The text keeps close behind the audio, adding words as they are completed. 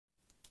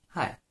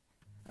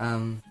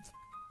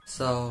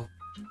So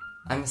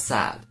I'm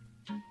sad.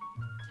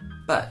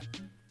 But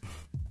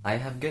I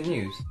have good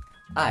news.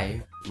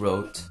 I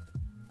wrote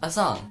a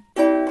song.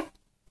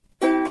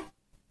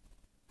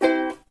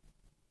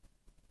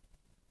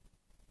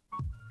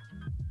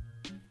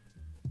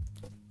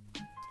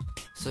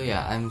 So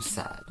yeah, I'm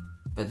sad.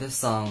 But this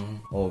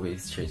song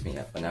always cheers me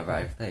up whenever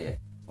I play it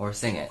or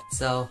sing it.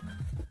 So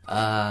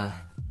I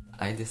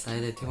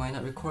decided to why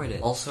not record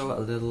it. Also,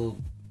 a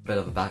little bit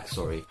of a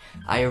backstory.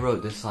 I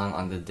wrote this song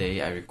on the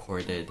day I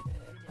recorded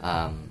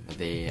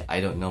the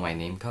I Don't Know My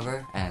Name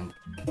cover, and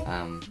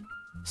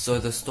so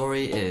the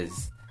story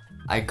is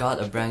I got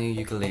a brand new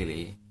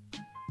ukulele,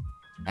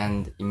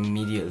 and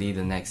immediately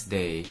the next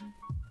day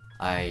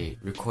I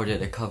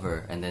recorded a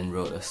cover and then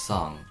wrote a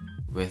song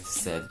with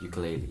said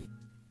ukulele.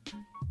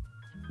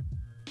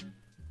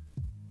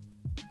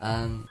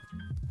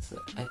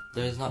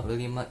 There's not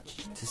really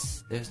much to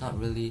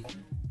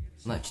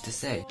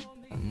say.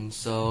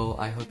 So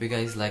I hope you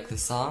guys like the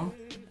song,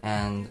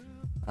 and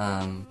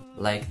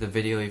like the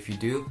video if you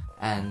do,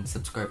 and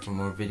subscribe for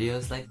more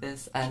videos like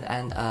this, and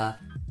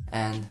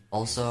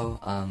also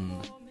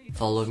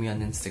follow me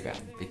on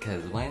Instagram,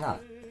 because why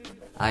not?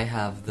 I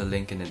have the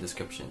link in the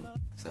description,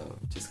 so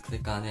just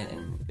click on it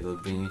and it'll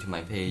bring you to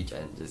my page,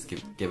 and just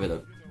give it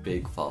a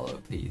big follow,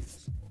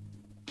 please.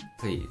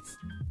 Please.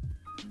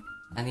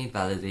 I need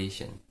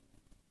validation.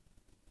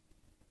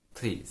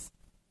 Please.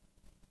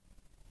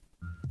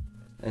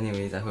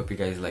 Anyways, I hope you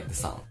guys like the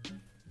song.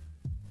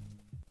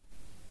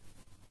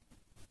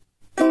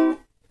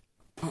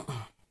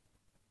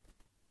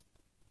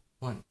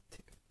 One,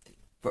 two, three,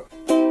 four.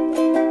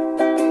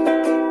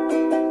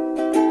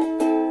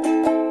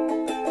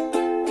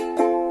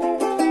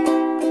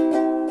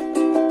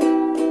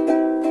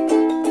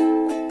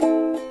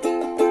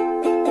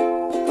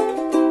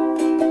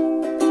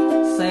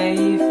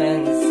 Safe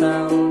and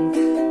sound,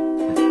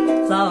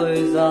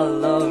 flowers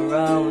all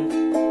around.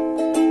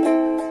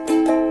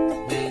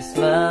 They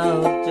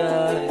smell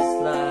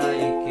just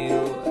like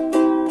you.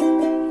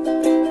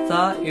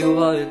 Thought you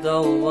were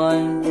the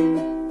one,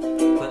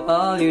 but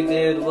all you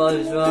did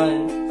was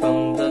run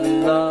from the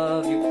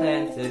love you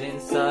planted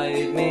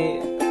inside me.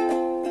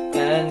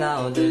 And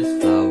now this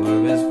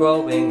flower is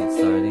growing, it's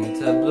starting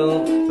to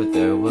bloom, but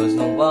there was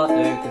no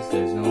water, cause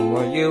there's no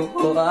more you.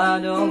 Oh, I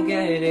don't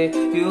get it,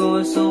 you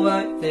were so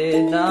worth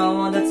it. Now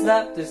all that's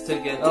left is to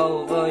get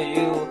over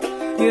you.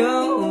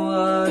 You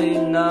were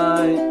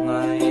not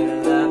my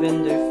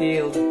lavender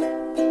field.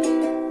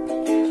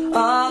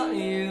 All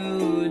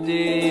you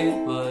did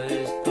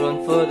was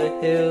run for the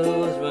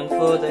hills, run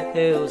for the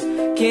hills.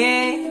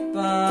 Keep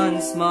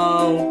on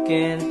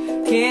smoking,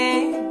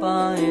 keep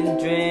on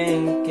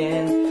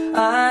drinking.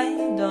 I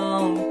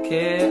don't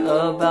care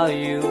about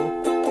you.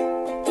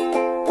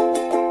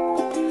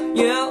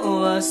 You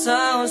were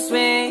so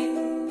sweet,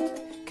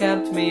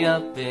 kept me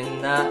up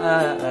in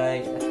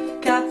night,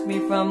 kept me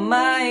from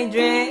my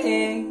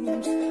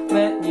dreams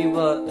when you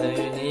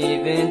weren't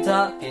even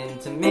talking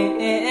to me.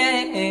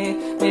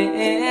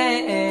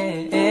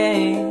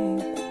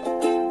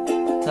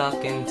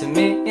 Talking to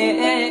me.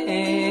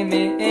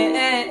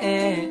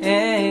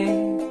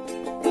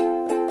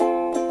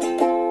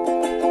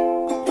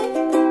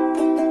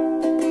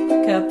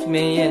 Kept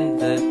me in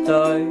the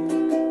dark,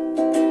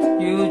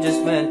 you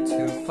just went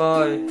too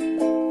far.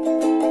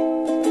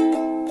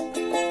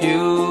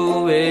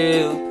 You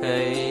will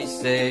pay,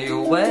 stay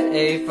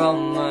away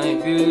from my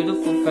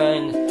beautiful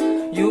friend.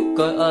 You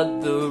got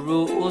other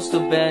rules to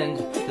bend.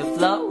 The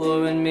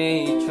flower in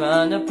me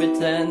trying to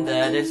pretend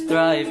that it's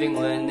thriving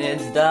when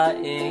it's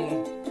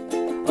dying.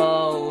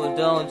 Oh,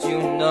 don't you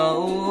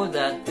know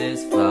that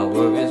this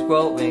flower is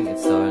growing,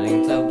 it's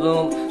starting to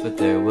bloom, but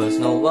there was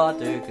no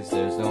water, cause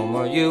there's no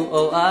more you.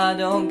 Oh, I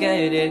don't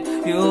get it,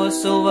 you were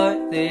so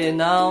worth it.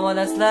 Now all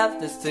that's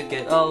left is to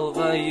get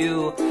over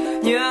you.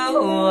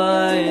 You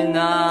were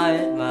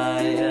not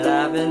my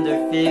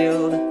lavender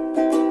field.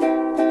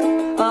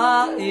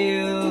 All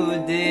you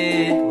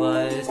did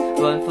was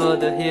run for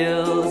the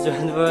hills,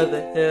 run for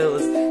the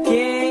hills.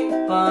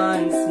 Keep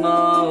on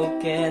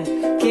smoking,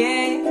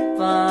 keep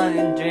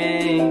on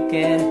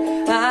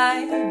drinking.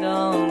 I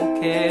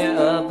don't care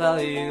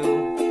about you.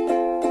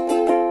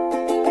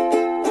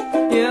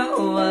 You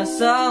were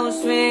so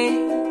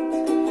sweet,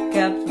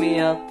 kept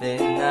me up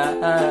in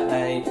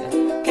night,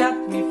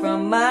 kept me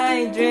from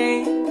my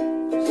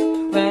dreams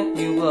when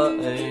you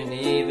weren't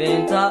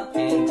even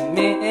talking to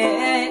me.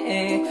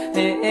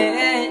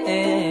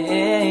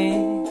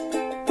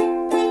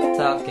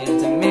 Talking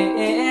to me.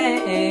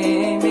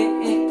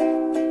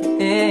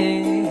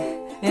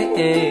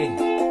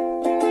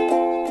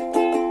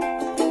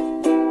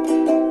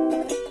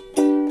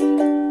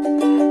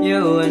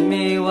 You and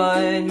me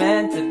weren't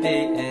meant to be,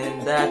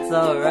 and that's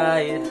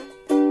alright.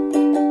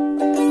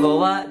 But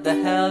what the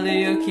hell do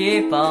you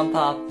keep on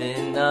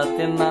popping up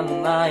in my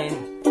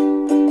mind?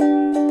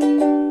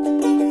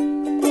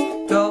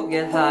 Go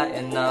get high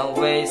and not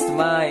waste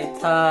my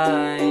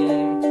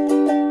time.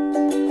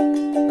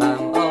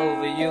 I'm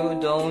over you,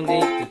 don't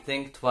need to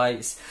think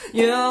twice.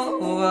 You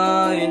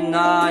are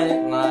not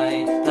my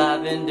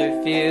lavender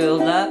field,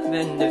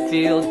 lavender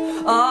field.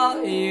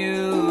 All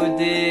you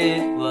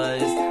did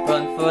was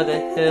run for the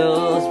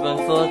hills, run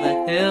for the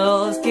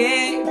hills.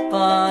 Keep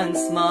on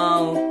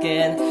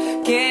smoking,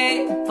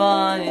 keep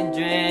on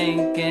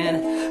drinking.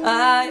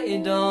 I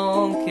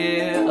don't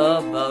care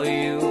about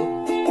you.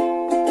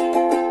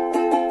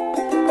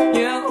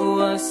 You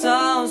were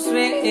so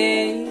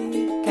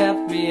sweet,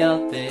 kept me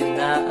up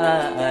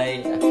at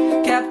night,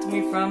 kept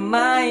me from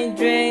my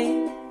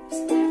dreams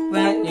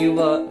when you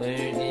weren't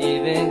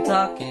even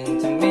talking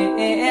to me.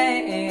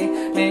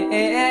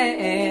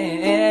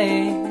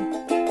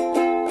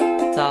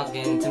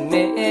 Talking to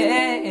me.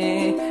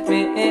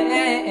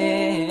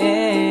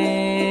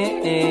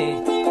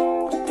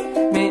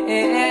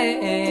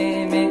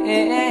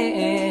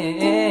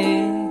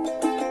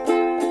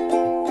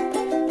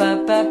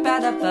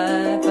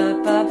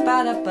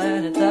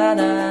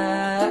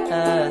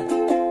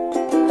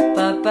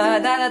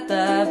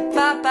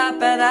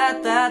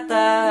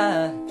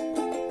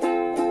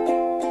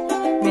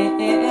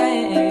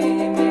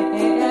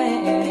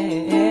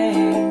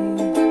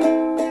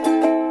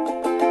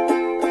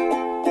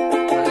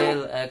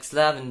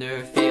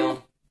 Lavender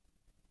Field.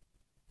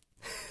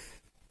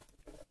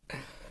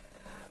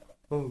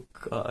 Oh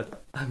God,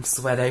 I'm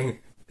sweating.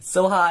 It's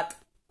so hot.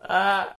 Ah.